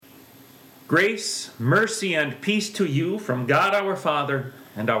Grace, mercy, and peace to you from God our Father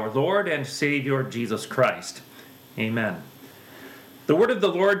and our Lord and Savior Jesus Christ. Amen. The word of the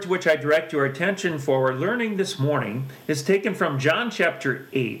Lord to which I direct your attention for our learning this morning is taken from John chapter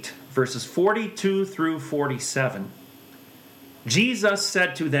 8, verses 42 through 47. Jesus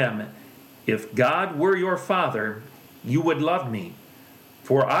said to them, "If God were your Father, you would love me,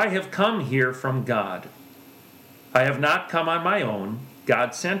 for I have come here from God. I have not come on my own,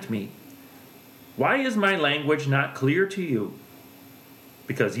 God sent me. Why is my language not clear to you?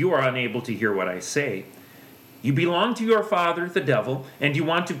 Because you are unable to hear what I say. You belong to your father, the devil, and you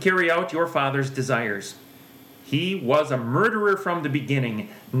want to carry out your father's desires. He was a murderer from the beginning,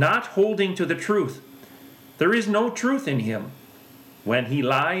 not holding to the truth. There is no truth in him. When he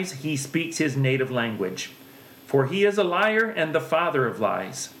lies, he speaks his native language, for he is a liar and the father of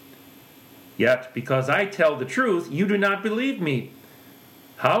lies. Yet, because I tell the truth, you do not believe me.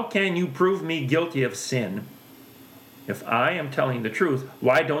 How can you prove me guilty of sin? If I am telling the truth,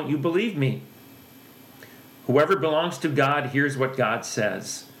 why don't you believe me? Whoever belongs to God hears what God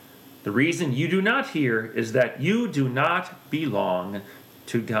says. The reason you do not hear is that you do not belong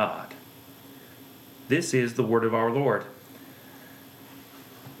to God." This is the word of our Lord.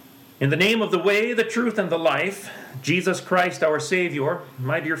 In the name of the way, the truth, and the life, Jesus Christ our Savior,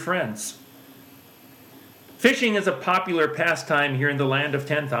 my dear friends. Fishing is a popular pastime here in the land of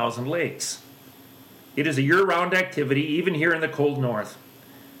 10,000 lakes. It is a year-round activity, even here in the cold north.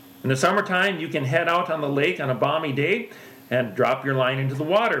 In the summertime, you can head out on the lake on a balmy day and drop your line into the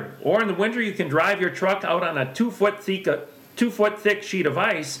water. Or in the winter, you can drive your truck out on a 2-foot thick sheet of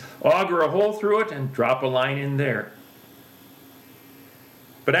ice, auger a hole through it, and drop a line in there.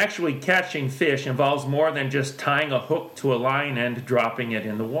 But actually catching fish involves more than just tying a hook to a line and dropping it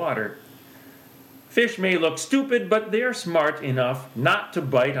in the water. Fish may look stupid, but they are smart enough not to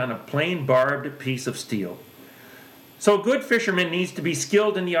bite on a plain barbed piece of steel. So a good fisherman needs to be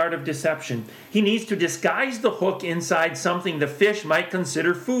skilled in the art of deception. He needs to disguise the hook inside something the fish might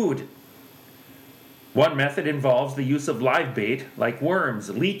consider food. One method involves the use of live bait like worms,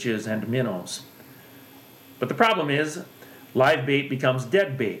 leeches, and minnows. But the problem is, live bait becomes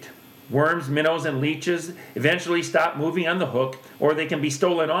dead bait. Worms, minnows, and leeches eventually stop moving on the hook, or they can be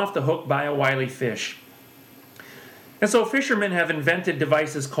stolen off the hook by a wily fish. And so fishermen have invented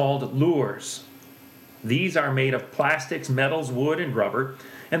devices called lures. These are made of plastics, metals, wood, and rubber,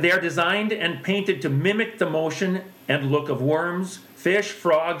 and they are designed and painted to mimic the motion and look of worms, fish,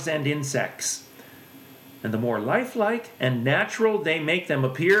 frogs, and insects. And the more lifelike and natural they make them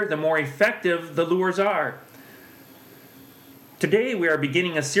appear, the more effective the lures are. Today we are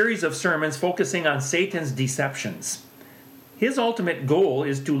beginning a series of sermons focusing on Satan's deceptions. His ultimate goal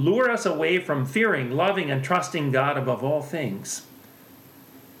is to lure us away from fearing, loving, and trusting God above all things.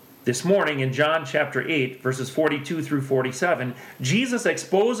 This morning in John chapter 8, verses 42 through 47, Jesus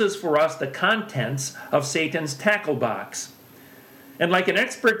exposes for us the contents of Satan's tackle box. And like an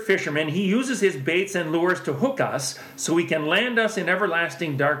expert fisherman, he uses his baits and lures to hook us so he can land us in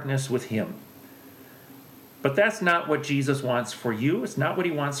everlasting darkness with him. But that's not what Jesus wants for you. It's not what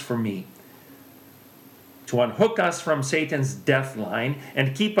he wants for me. To unhook us from Satan's death line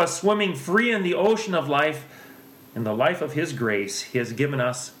and keep us swimming free in the ocean of life, in the life of his grace, he has given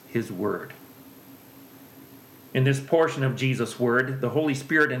us his word. In this portion of Jesus' word, the Holy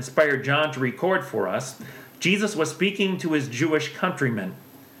Spirit inspired John to record for us, Jesus was speaking to his Jewish countrymen.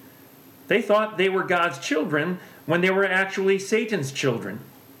 They thought they were God's children when they were actually Satan's children.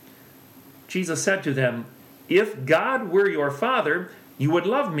 Jesus said to them, "If God were your Father, you would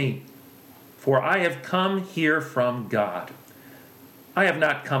love me, for I have come here from God. I have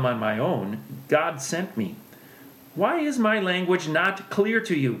not come on my own, God sent me. Why is my language not clear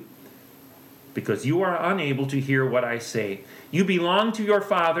to you? Because you are unable to hear what I say. You belong to your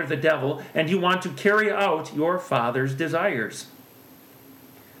father, the devil, and you want to carry out your father's desires."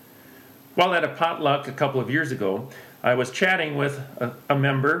 While at a potluck a couple of years ago, I was chatting with a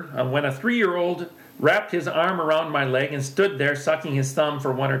member when a 3-year-old wrapped his arm around my leg and stood there sucking his thumb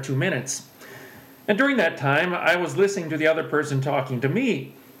for 1 or 2 minutes. And during that time, I was listening to the other person talking to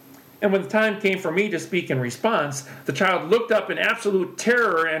me. And when the time came for me to speak in response, the child looked up in absolute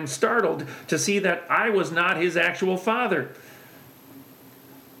terror and startled to see that I was not his actual father.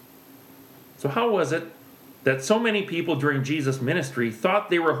 So how was it that so many people during Jesus' ministry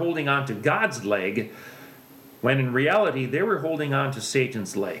thought they were holding on to God's leg, when in reality they were holding on to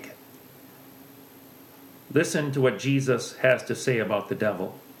Satan's leg? Listen to what Jesus has to say about the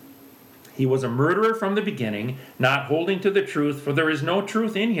devil. He was a murderer from the beginning, not holding to the truth, for there is no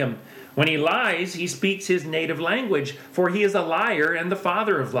truth in him. When he lies, he speaks his native language, for he is a liar and the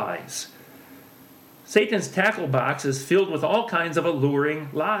father of lies. Satan's tackle box is filled with all kinds of alluring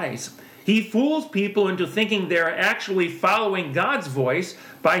lies. He fools people into thinking they're actually following God's voice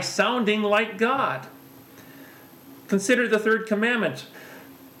by sounding like God. Consider the third commandment,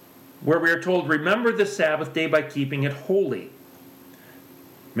 where we are told, remember the Sabbath day by keeping it holy.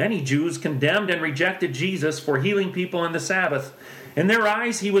 Many Jews condemned and rejected Jesus for healing people on the Sabbath. In their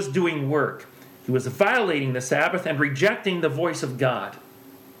eyes, he was doing work. He was violating the Sabbath and rejecting the voice of God.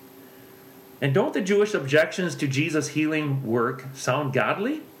 And don't the Jewish objections to Jesus' healing work sound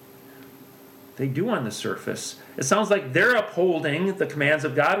godly? They do on the surface. It sounds like they're upholding the commands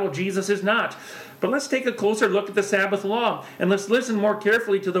of God, while Jesus is not. But let's take a closer look at the Sabbath law, and let's listen more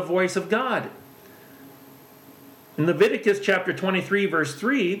carefully to the voice of God. In Leviticus chapter 23, verse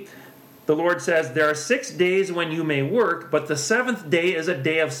 3, the Lord says, there are 6 days when you may work, but the seventh day is a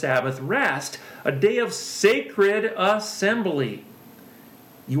day of Sabbath rest, a day of sacred assembly.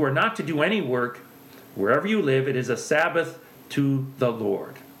 You are not to do any work. Wherever you live, it is a Sabbath to the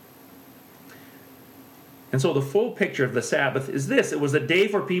Lord. And so the full picture of the Sabbath is this. It was a day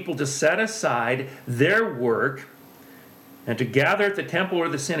for people to set aside their work and to gather at the temple or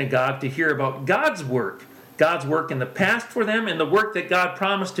the synagogue to hear about God's work in the past for them and the work that God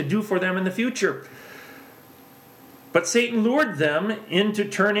promised to do for them in the future. But Satan lured them into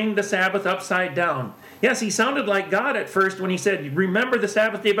turning the Sabbath upside down. Yes, he sounded like God at first when he said, remember the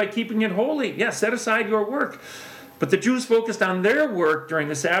Sabbath day by keeping it holy. Yes, set aside your work. But the Jews focused on their work during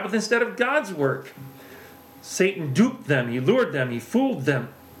the Sabbath instead of God's work. Satan duped them, he lured them, he fooled them.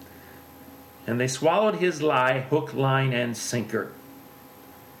 And they swallowed his lie, hook, line, and sinker.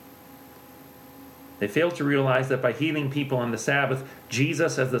 They failed to realize that by healing people on the Sabbath,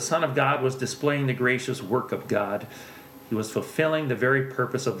 Jesus, as the Son of God, was displaying the gracious work of God. He was fulfilling the very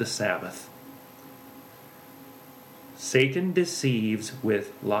purpose of the Sabbath. Satan deceives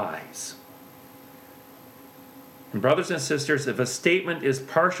with lies. And brothers and sisters, if a statement is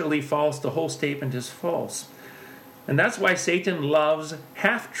partially false, the whole statement is false. And that's why Satan loves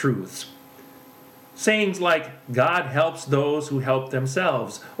half-truths. Sayings like, God helps those who help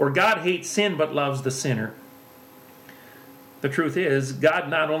themselves, or God hates sin but loves the sinner. The truth is, God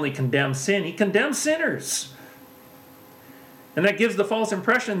not only condemns sin, he condemns sinners. And that gives the false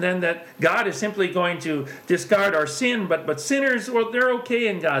impression then that God is simply going to discard our sin, but sinners, well, they're okay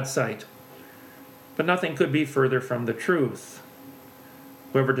in God's sight. But nothing could be further from the truth.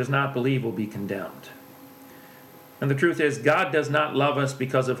 Whoever does not believe will be condemned. And the truth is, God does not love us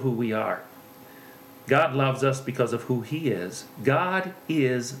because of who we are. God loves us because of who he is. God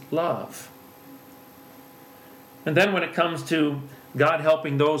is love. And then when it comes to God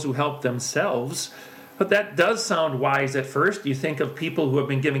helping those who help themselves, but that does sound wise at first. You think of people who have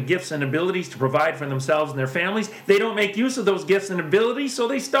been given gifts and abilities to provide for themselves and their families. They don't make use of those gifts and abilities, so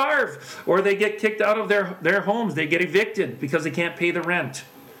they starve. Or they get kicked out of their homes. They get evicted because they can't pay the rent.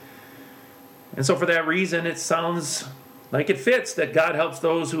 And so for that reason, it sounds like it fits that God helps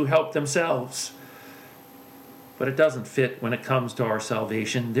those who help themselves. But it doesn't fit when it comes to our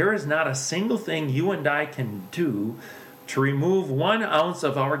salvation. There is not a single thing you and I can do to remove 1 ounce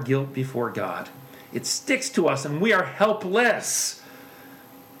of our guilt before God. It sticks to us and we are helpless.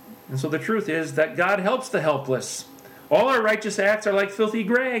 And so the truth is that God helps the helpless. All our righteous acts are like filthy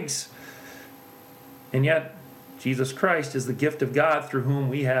rags. And yet, Jesus Christ is the gift of God through whom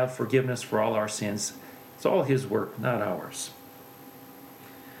we have forgiveness for all our sins. It's all his work, not ours.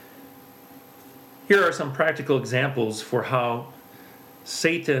 Here are some practical examples for how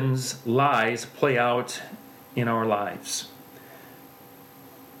Satan's lies play out in our lives.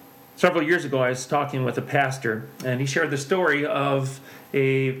 Several years ago, I was talking with a pastor, and he shared the story of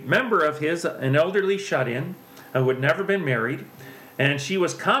a member of his, an elderly shut-in, who had never been married, and she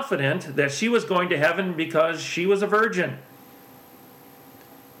was confident that she was going to heaven because she was a virgin.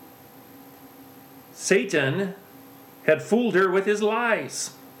 Satan had fooled her with his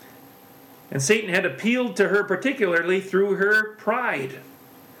lies. And Satan had appealed to her particularly through her pride,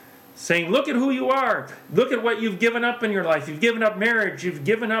 saying, look at who you are. Look at what you've given up in your life. You've given up marriage. You've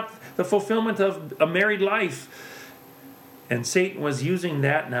given up the fulfillment of a married life. And Satan was using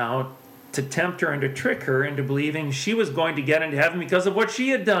that now to tempt her and to trick her into believing she was going to get into heaven because of what she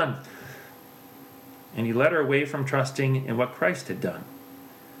had done. And he led her away from trusting in what Christ had done.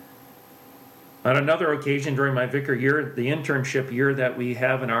 On another occasion during my vicar year, the internship year that we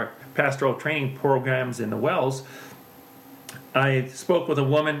have in our pastoral training programs in the Wells, I spoke with a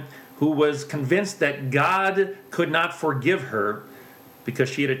woman who was convinced that God could not forgive her because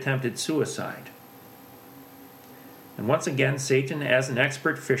she had attempted suicide. And once again, Satan, as an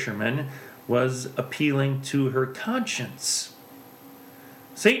expert fisherman, was appealing to her conscience.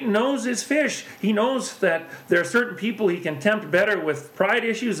 Satan knows his fish. He knows that there are certain people he can tempt better with pride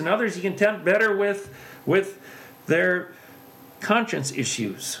issues and others he can tempt better with their conscience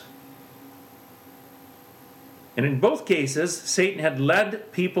issues. And in both cases, Satan had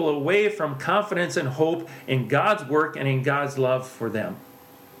led people away from confidence and hope in God's work and in God's love for them.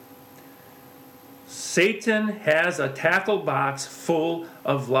 Satan has a tackle box full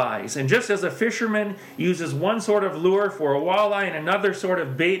of lies. And just as a fisherman uses one sort of lure for a walleye and another sort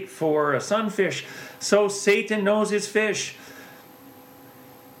of bait for a sunfish, so Satan knows his fish.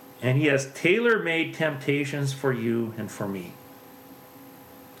 And he has tailor-made temptations for you and for me.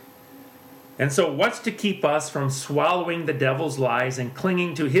 And so what's to keep us from swallowing the devil's lies and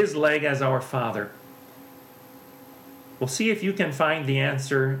clinging to his leg as our Father? Well, see if you can find the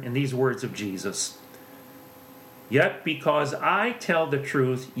answer in these words of Jesus. Yet because I tell the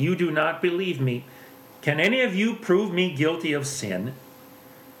truth, you do not believe me. Can any of you prove me guilty of sin?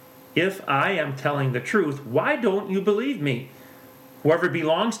 If I am telling the truth, why don't you believe me? Whoever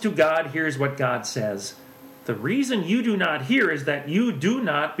belongs to God hears what God says. The reason you do not hear is that you do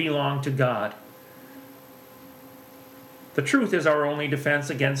not belong to God. The truth is our only defense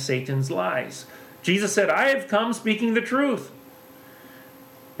against Satan's lies. Jesus said, I have come speaking the truth.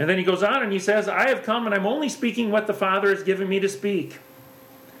 And then he goes on and he says, I have come and I'm only speaking what the Father has given me to speak.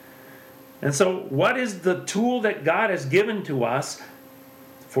 And so what is the tool that God has given to us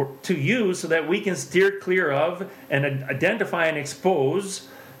to use so that we can steer clear of and identify and expose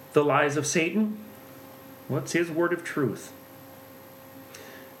the lies of Satan? What's his word of truth?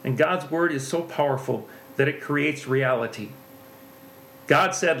 And God's word is so powerful that it creates reality.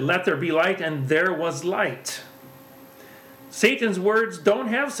 God said, let there be light, and there was light. Satan's words don't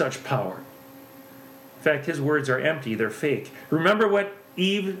have such power. In fact, his words are empty, they're fake. Remember what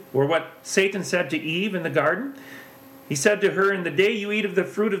Satan said to Eve in the garden? He said to her, in the day you eat of the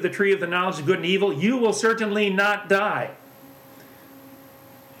fruit of the tree of the knowledge of good and evil, you will certainly not die.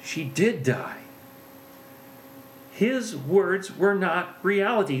 She did die. His words were not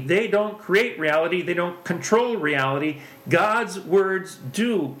reality. They don't create reality. They don't control reality. God's words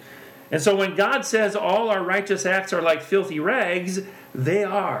do. And so when God says all our righteous acts are like filthy rags, they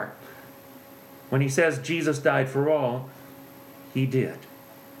are. When he says Jesus died for all, he did.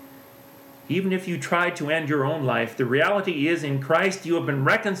 Even if you tried to end your own life, the reality is in Christ you have been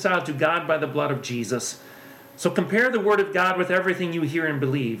reconciled to God by the blood of Jesus. So compare the Word of God with everything you hear and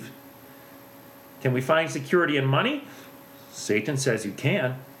believe. Can we find security in money? Satan says you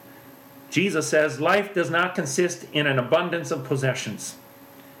can. Jesus says life does not consist in an abundance of possessions.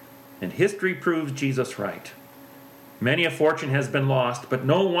 And history proves Jesus right. Many a fortune has been lost, but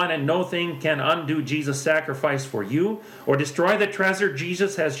no one and no thing can undo Jesus' sacrifice for you or destroy the treasure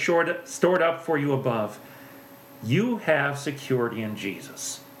Jesus has stored up for you above. You have security in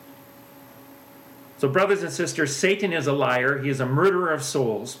Jesus. So brothers and sisters, Satan is a liar. He is a murderer of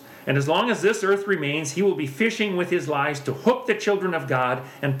souls. And as long as this earth remains, he will be fishing with his lies to hook the children of God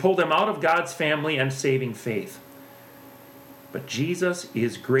and pull them out of God's family and saving faith. But Jesus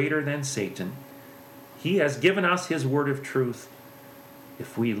is greater than Satan. He has given us his word of truth.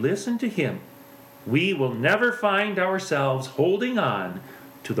 If we listen to him, we will never find ourselves holding on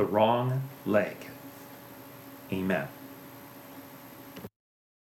to the wrong leg. Amen.